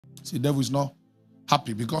See, the devil is not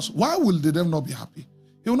happy because why will the devil not be happy?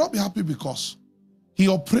 He will not be happy because he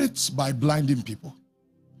operates by blinding people.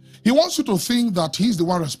 He wants you to think that he's the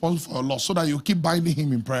one responsible for your loss so that you keep binding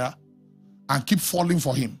him in prayer and keep falling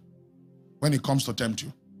for him when he comes to tempt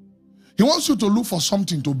you. He wants you to look for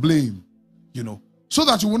something to blame, so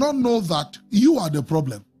that you will not know that you are the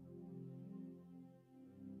problem.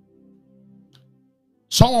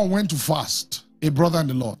 Someone went to fast, a brother in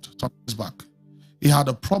the Lord, some years back. He had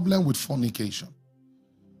a problem with fornication.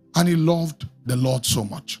 And he loved the Lord so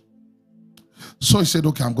much. So he said,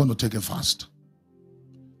 okay, I'm going to take a fast.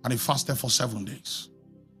 And he fasted for 7 days,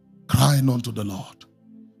 crying unto the Lord,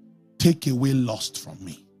 take away lust from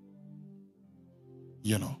me.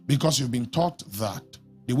 Because you've been taught that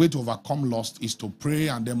the way to overcome lust is to pray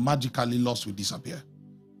and then magically lust will disappear.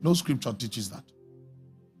 No scripture teaches that.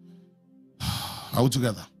 Are we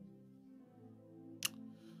together?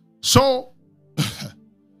 So,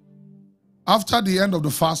 after the end of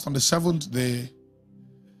the fast on the 7th day,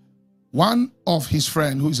 one of his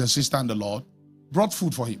friends, who is a sister in the Lord, brought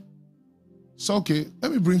food for him. So, okay,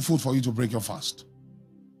 let me bring food for you to break your fast.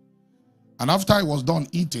 And after he was done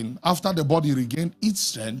eating, after the body regained its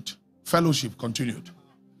strength, fellowship continued.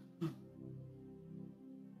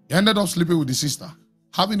 He ended up sleeping with the sister,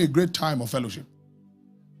 having a great time of fellowship.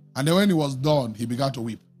 And then when he was done, he began to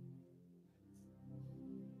weep.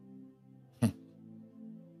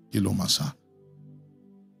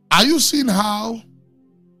 Are you seeing how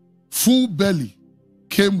full belly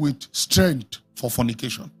came with strength for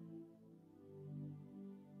fornication?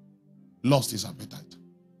 Lost his appetite.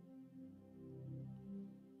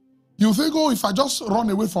 You think, oh, if I just run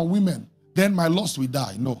away from women, then my lust will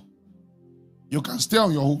die. No. You can stay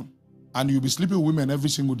on your own and you'll be sleeping with women every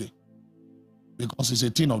single day. Because it's a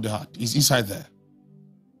thing of the heart. It's inside there.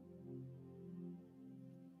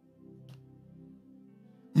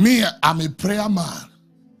 Me, I'm a prayer man.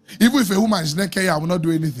 Even if a woman is naked, I will not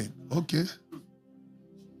do anything. Okay.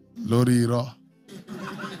 Lori,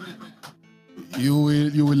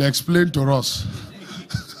 you will explain to us.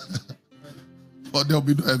 But there will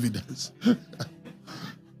be no evidence.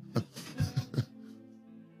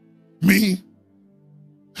 Me?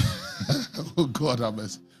 Oh God have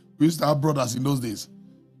mercy. We used to have brothers in those days.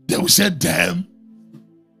 They would say, them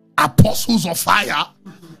apostles of fire.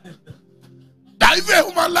 That even a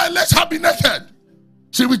woman like, let's her be naked.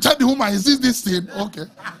 She will tell the woman, is this thing? Okay.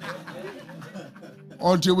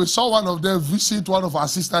 Until we saw one of them visit one of our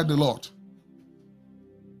sisters in the Lord.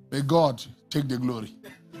 May God take the glory.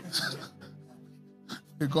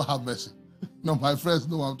 May God have mercy. No, my friends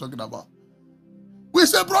know what I'm talking about. We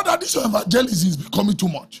say, brother, this evangelism is becoming too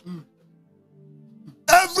much.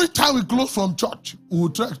 Every time we close from church, we will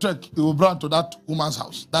trek, we will run to that woman's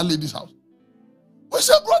house, that lady's house. We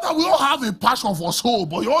say, brother, we all have a passion for soul,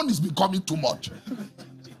 but your own is becoming too much.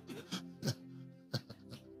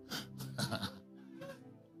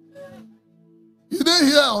 You didn't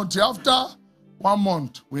hear until after 1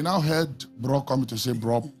 month. We now heard bro coming to say,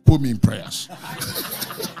 bro, put me in prayers.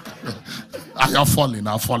 I am falling,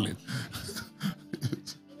 I'm falling.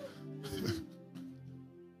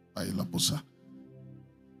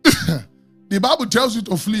 The Bible tells you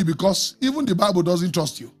to flee because even the Bible doesn't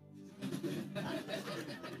trust you.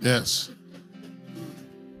 Yes.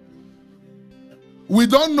 We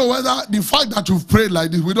don't know whether the fact that you've prayed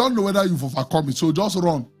like this, we don't know whether you've overcome it. So just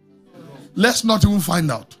run. Let's not even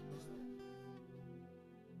find out.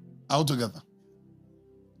 All together.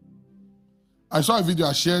 I saw a video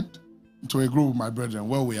I shared to a group with my brethren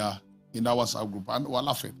where we are in our WhatsApp group and we're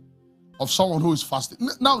laughing of someone who is fasting.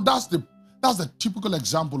 Now that's the typical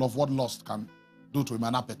example of what lust can do to him,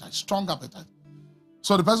 an appetite, strong appetite.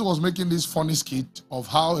 So the person was making this funny skit of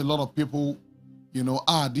how a lot of people,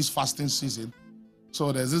 this fasting season.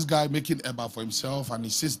 So there's this guy making eba for himself and he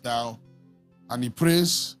sits down and he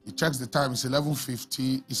prays, he checks the time, it's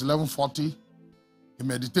 11:50, it's 11:40. He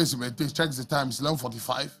meditates, checks the time, it's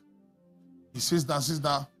 11:45. He sits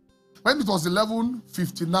down. When it was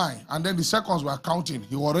 11:59 and then the seconds were counting,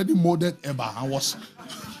 he already molded eba and was...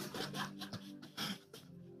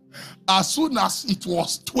 As soon as it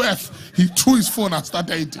was 12, he threw his phone and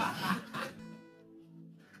started eating.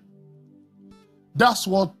 That's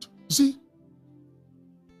what, see,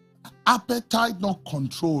 appetite not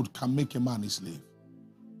controlled can make a man a slave.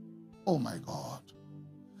 Oh my God.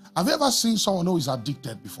 Have you ever seen someone who is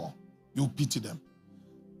addicted before? You pity them.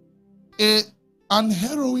 An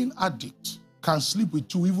heroin addict can sleep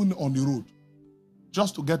with you even on the road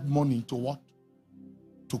just to get money to what?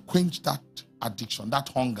 To quench that addiction, that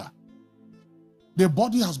hunger. The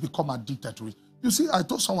body has become addicted to it. You see, I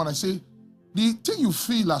told someone, I say, the thing you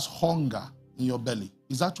feel as hunger in your belly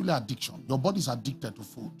is actually addiction. Your body is addicted to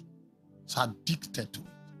food. It's addicted to it.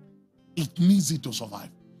 It needs it to survive.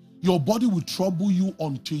 Your body will trouble you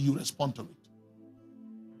until you respond to it.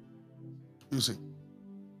 You see,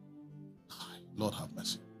 Lord have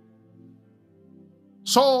mercy.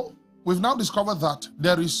 So we've now discovered that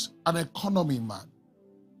there is an economy in man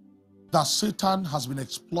that Satan has been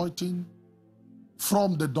exploiting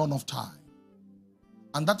from the dawn of time.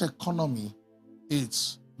 And that economy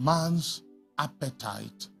is man's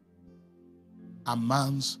appetite and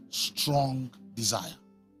man's strong desire.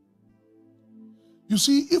 You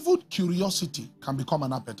see, even curiosity can become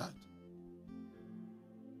an appetite.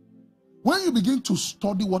 When you begin to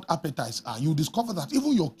study what appetites are, you discover that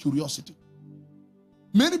even your curiosity.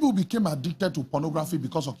 Many people became addicted to pornography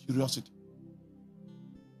because of curiosity.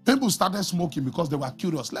 People started smoking because they were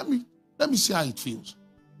curious. Let me see how it feels.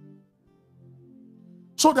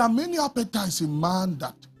 So there are many appetites in man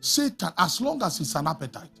that Satan, as long as it's an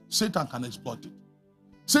appetite, Satan can exploit it.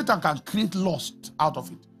 Satan can create lust out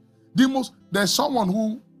of it. There's someone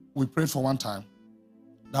who we prayed for one time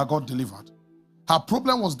that got delivered. Her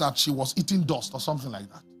problem was that she was eating dust or something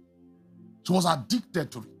like that. She was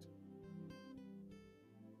addicted to it.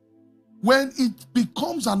 When it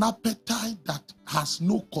becomes an appetite that has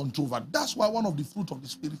no control over, that's why one of the fruit of the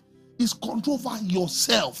Spirit is control over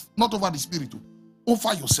yourself, not over the Spirit,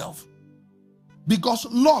 over yourself. Because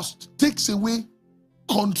lust takes away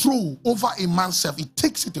control over a man's self. It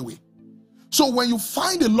takes it away. So when you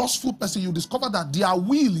find a lustful person, you discover that their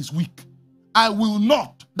will is weak. I will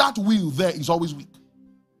not. That will there is always weak.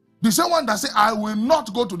 The same one that say, I will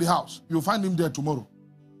not go to the house, you'll find him there tomorrow.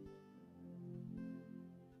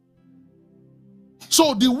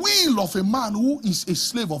 So the will of a man who is a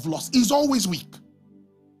slave of lust is always weak.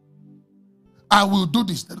 I will do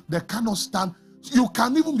this. They cannot stand. You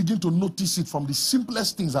can even begin to notice it from the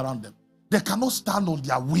simplest things around them. They cannot stand on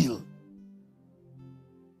their will.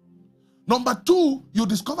 Number two, you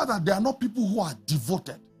discover that they are not people who are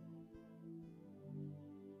devoted.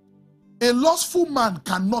 A lustful man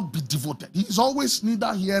cannot be devoted. He is always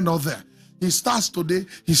neither here nor there. He starts today,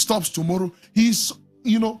 he stops tomorrow.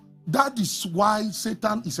 That is why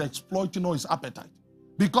Satan is exploiting all his appetite.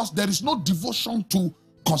 Because there is no devotion to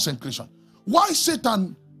consecration. Why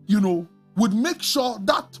Satan, would make sure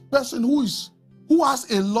that person who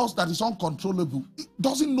has a lust that is uncontrollable,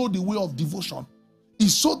 doesn't know the way of devotion,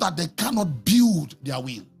 is so that they cannot build their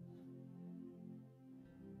will.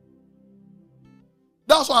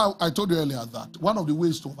 That's why I told you earlier that one of the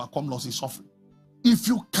ways to overcome loss is suffering. If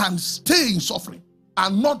you can stay in suffering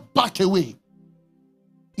and not back away,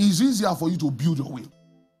 it's easier for you to build your will.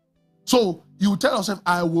 So you tell yourself,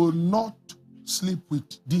 I will not sleep with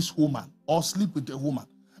this woman or sleep with a woman.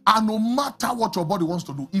 And no matter what your body wants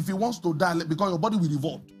to do, if it wants to die, because your body will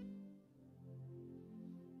revolt.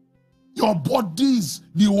 Your bodies,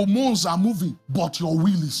 the hormones are moving, but your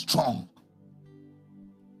will is strong.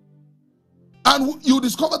 And you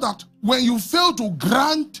discover that when you fail to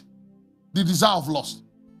grant the desire of lust,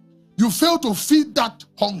 you fail to feed that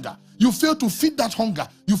hunger. You fail to feed that hunger.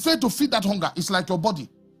 You fail to feed that hunger. It's like your body.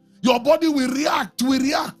 Your body will react.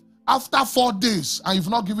 After 4 days, and you've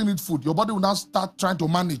not given it food, your body will now start trying to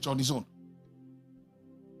manage on its own.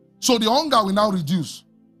 So the hunger will now reduce.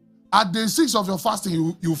 At day 6 of your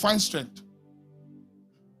fasting, you find strength.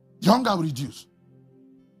 The hunger will reduce.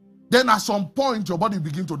 Then at some point, your body will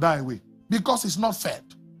begin to die away because it's not fed.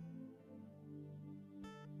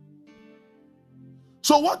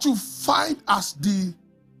 So what you find as the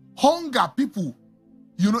hunger people,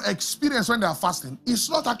 experience when they are fasting, it's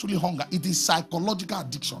not actually hunger. It is psychological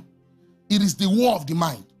addiction. It is the war of the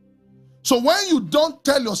mind. So when you don't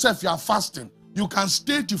tell yourself you are fasting, you can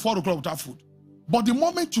stay till 4 o'clock without food. But the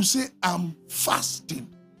moment you say, I'm fasting,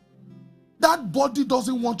 that body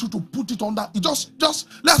doesn't want you to put it under. It just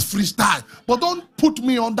let's freestyle. But don't put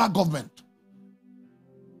me under government.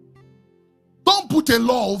 Don't put a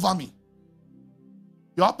law over me.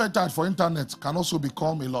 Your appetite for internet can also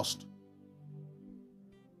become a lust.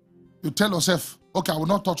 You tell yourself, okay, I will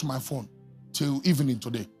not touch my phone till evening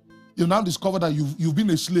today. You now discover that you've been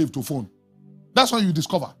a slave to phone. That's what you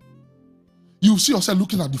discover. You see yourself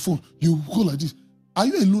looking at the phone. You go like this. Are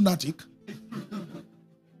you a lunatic?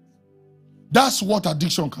 That's what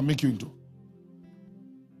addiction can make you into.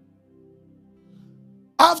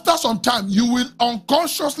 After some time, you will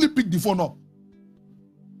unconsciously pick the phone up.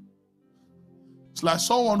 It's like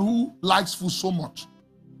someone who likes food so much.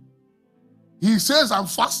 He says, I'm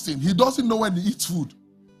fasting. He doesn't know when he eats food.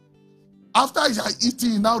 After he's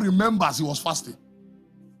eating, he now remembers he was fasting.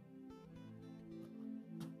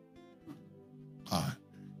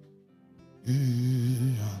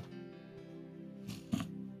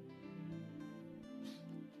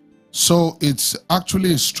 So it's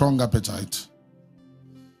actually a strong appetite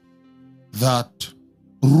that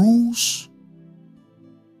rules.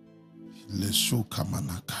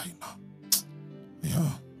 Yeah.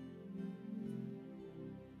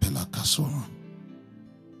 Pelakasoma.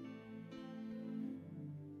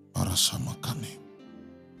 Arasamakani.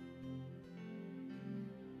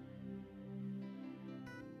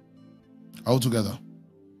 All together.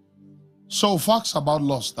 So facts about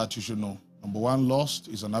lust that you should know. Number one, lust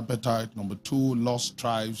is an appetite. Number two, lust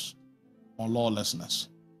thrives on lawlessness.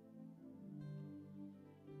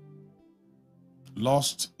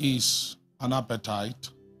 Lust is an appetite,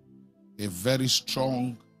 a very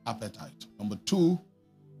strong appetite. Number two,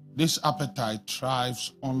 this appetite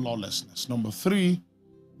thrives on lawlessness. Number three,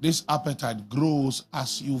 this appetite grows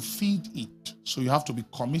as you feed it. So you have to be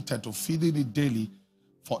committed to feeding it daily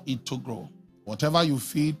for it to grow. Whatever you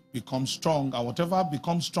feed becomes strong, and whatever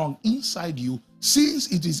becomes strong inside you,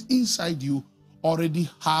 since it is inside you, already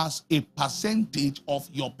has a percentage of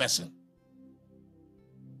your person.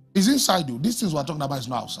 It's inside you. These things we're talking about is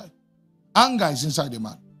not outside. Anger is inside a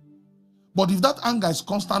man. But if that anger is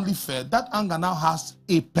constantly fed, that anger now has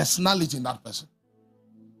a personality in that person.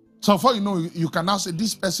 So before you know, you can now say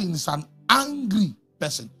this person is an angry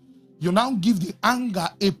person. You now give the anger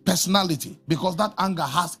a personality because that anger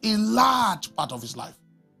has a large part of his life.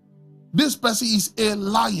 This person is a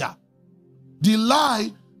liar. The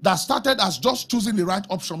lie that started as just choosing the right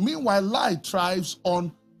option. Meanwhile, lie thrives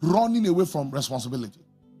on running away from responsibility.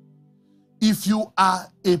 If you are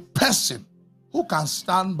a person who can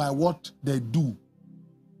stand by what they do,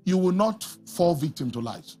 you will not fall victim to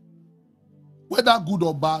lies. Whether good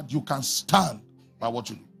or bad, you can stand by what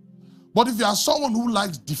you do. But if you are someone who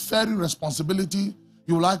likes deferring responsibility,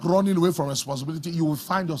 you like running away from responsibility, you will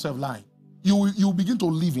find yourself lying. You will begin to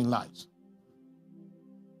live in lies.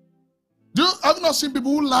 Have you not seen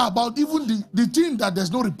people who lie about even the thing that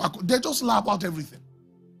there's no repercussion? They just lie about everything.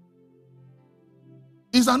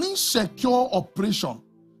 It's an insecure operation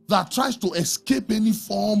that tries to escape any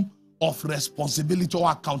form of responsibility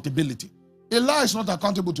or accountability. A lie is not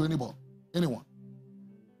accountable to anyone.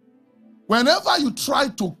 Whenever you try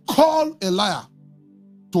to call a liar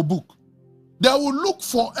to book, they will look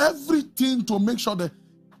for everything to make sure that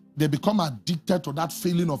they become addicted to that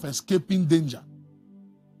feeling of escaping danger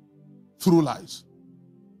through lies.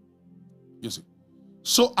 You see.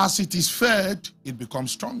 So as it is fed, it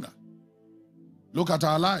becomes stronger. Look at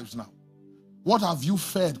our lives now. What have you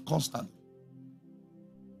fed constantly?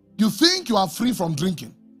 You think you are free from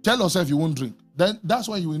drinking. Tell yourself you won't drink. Then that's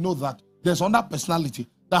when you will know that there's another personality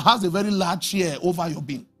that has a very large share over your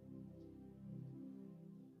being.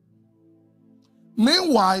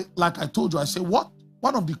 Meanwhile, like I told you, I say one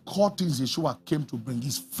of the core things Yeshua came to bring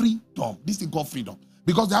is freedom. This thing called freedom.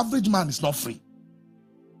 Because the average man is not free.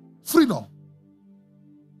 Freedom.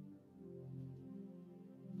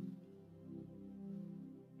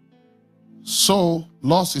 So,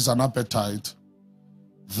 lust is an appetite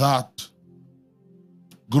that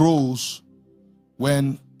grows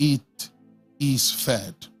when it is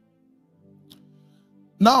fed.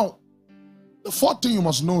 Now, the fourth thing you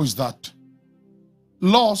must know is that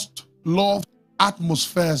lust loves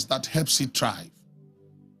atmospheres that helps it thrive.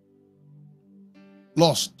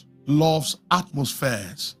 Lust loves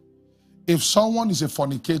atmospheres. If someone is a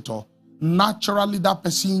fornicator, naturally that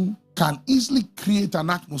person can easily create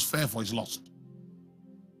an atmosphere for his lust.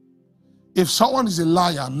 If someone is a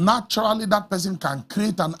liar, naturally that person can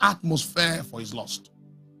create an atmosphere for his lust.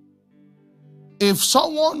 If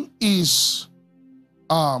someone is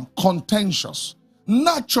contentious,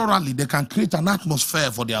 naturally they can create an atmosphere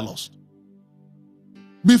for their lust.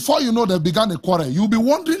 Before you know they began a quarrel, you'll be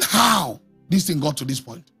wondering how this thing got to this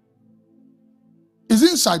point. It's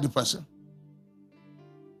inside the person.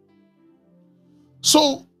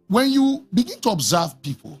 So when you begin to observe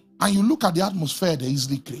people and you look at the atmosphere they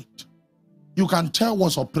easily create, you can tell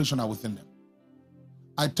what's operational within them.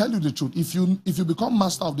 I tell you the truth, if you become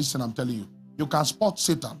master of this thing I'm telling you, you can spot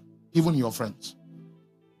Satan, even in your friends.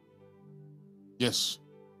 Yes.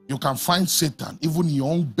 You can find Satan, even in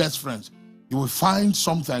your own best friends. You will find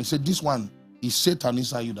something and say, this one is Satan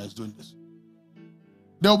inside you that is doing this.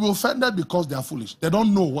 They will be offended because they are foolish. They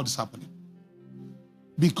don't know what is happening.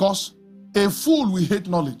 Because a fool will hate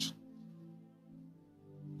knowledge.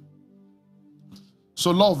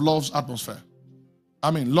 So love loves atmosphere.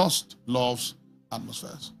 Lust loves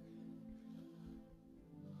atmospheres.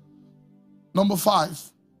 Number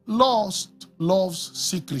 5, lust loves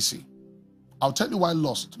secrecy. I'll tell you why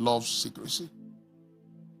lust loves secrecy.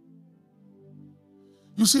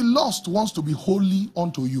 You see, lust wants to be wholly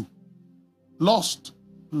unto you. Lust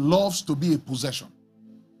loves to be a possession.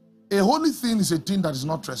 A holy thing is a thing that is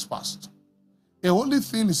not trespassed. A holy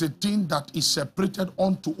thing is a thing that is separated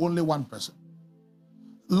unto only one person.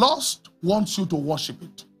 Lust wants you to worship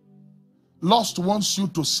it. Lust wants you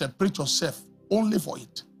to separate yourself only for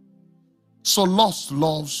it. So lust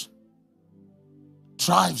loves,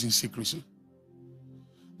 thrives in secrecy.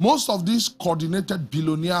 Most of these coordinated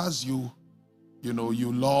billionaires you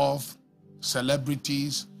love,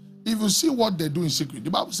 celebrities, if you see what they do in secret, the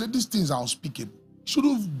Bible says these things are unspeakable.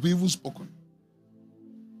 Shouldn't be even spoken.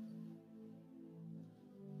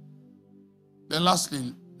 Then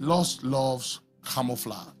lastly, lust loves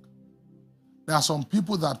camouflage. There are some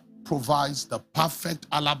people that provides the perfect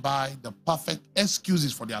alibi, the perfect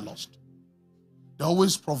excuses for their lust. They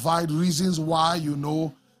always provide reasons why,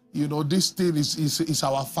 this thing is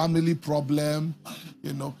our family problem.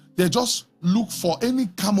 They just look for any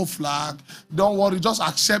camouflage. Don't worry, just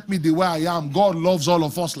accept me the way I am. God loves all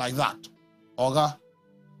of us like that. Okay?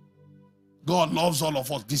 God loves all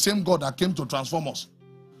of us. The same God that came to transform us.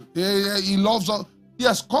 He loves us.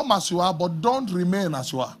 Yes, come as you are, but don't remain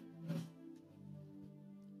as you are.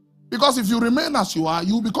 Because if you remain as you are,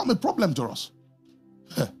 you will become a problem to us.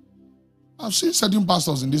 I've seen certain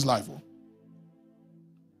pastors in this life.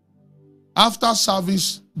 After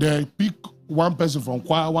service, they pick one person from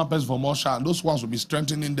choir, one person from usher, and those ones will be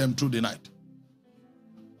strengthening them through the night.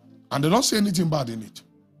 And they don't say anything bad in it.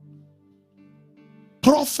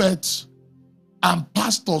 Prophets and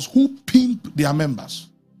pastors who pimp their members.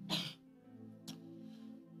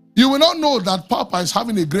 You will not know that Papa is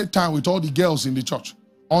having a great time with all the girls in the church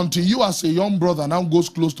until you as a young brother now goes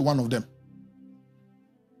close to one of them.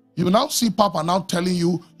 You will now see Papa now telling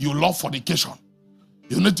you, you love fornication.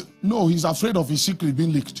 No, he's afraid of his secret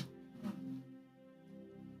being leaked.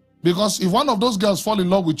 Because if one of those girls fall in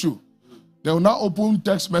love with you, they will now open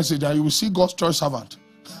text message and you will see God's choice servant.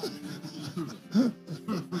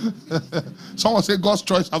 Someone say God's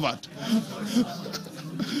choice servant.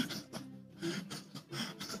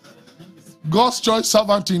 God's choice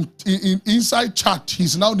servant in inside chat.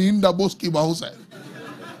 He's now the Indaboski Bahuse.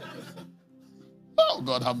 Oh,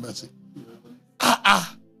 God have mercy.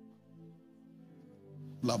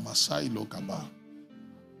 La Masai Lokaba.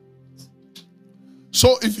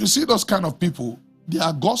 So if you see those kind of people,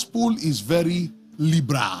 their gospel is very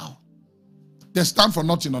liberal. They stand for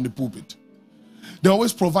nothing on the pulpit. They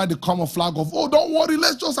always provide the common flag of, oh, don't worry,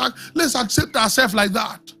 let's accept ourselves like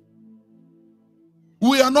that.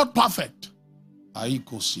 We are not perfect.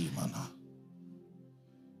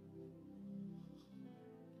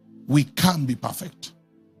 We can be perfect.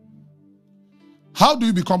 How do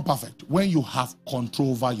you become perfect? When you have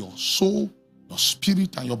control over your soul, your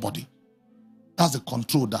spirit, and your body. That's the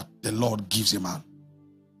control that the Lord gives a man.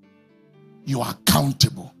 You are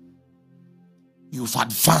accountable. You've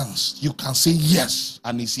advanced. You can say yes,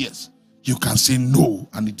 and it's yes. You can say no,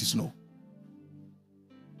 and it is no.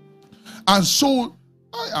 And so,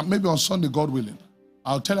 maybe on Sunday, God willing,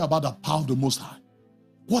 I'll tell you about the power of the Most High.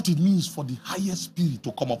 What it means for the highest spirit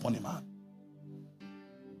to come upon a man.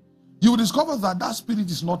 You will discover that that spirit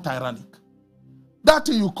is not tyrannic. That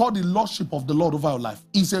thing you call the lordship of the Lord over your life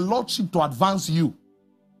is a lordship to advance you.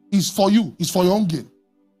 It's for you. It's for your own gain.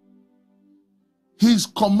 His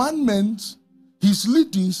commandments, his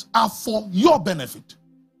leadings are for your benefit.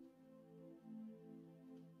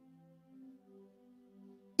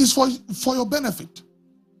 It's for your benefit.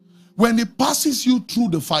 When he passes you through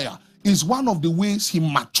the fire, it's one of the ways he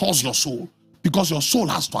matures your soul, because your soul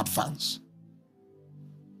has to advance.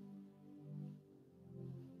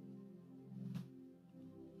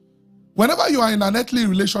 Whenever you are in an earthly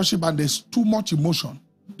relationship and there's too much emotion,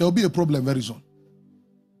 there will be a problem very soon.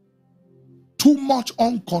 Too much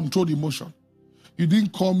uncontrolled emotion. You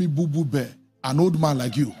didn't call me boo-boo bear, an old man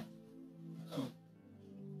like you.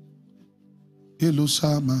 Hello,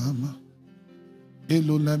 Sama.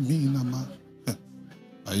 Hello, Laminama.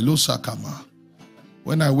 Hello, Sakama.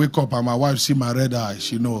 When I wake up and my wife see my red eye,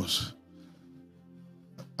 she knows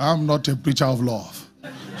I'm not a preacher of love.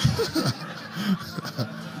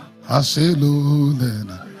 I say,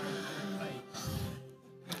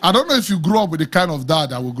 I don't know if you grew up with the kind of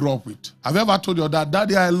dad I will grow up with. Have you ever told your dad,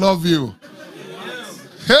 Daddy, I love you?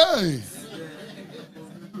 Hey!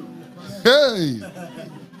 Hey!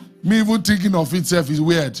 Me even thinking of itself is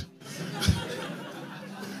weird.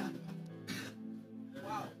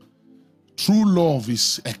 True love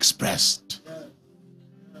is expressed.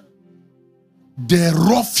 They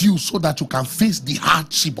rough you so that you can face the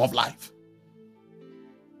hardship of life.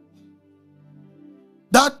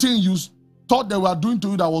 That thing you thought they were doing to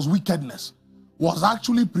you that was wickedness was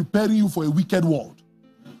actually preparing you for a wicked world.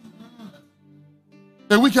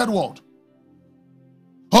 A wicked world.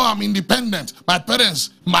 Oh, I'm independent. My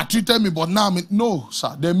parents maltreated me, but now no,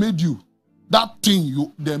 sir. They made you. That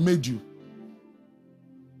thing they made you.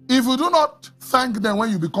 If you do not thank them when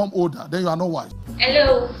you become older, then you are not wise.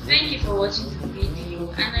 Hello, thank you for watching the video,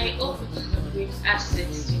 and I hope it was a great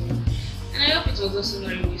asset to you. And I hope it was also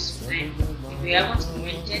very useful time. If you haven't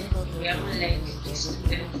commented, if you haven't liked, please do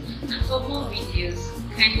that. And for more videos,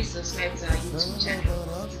 kindly subscribe to our YouTube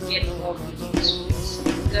channel to get more videos.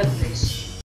 God bless you.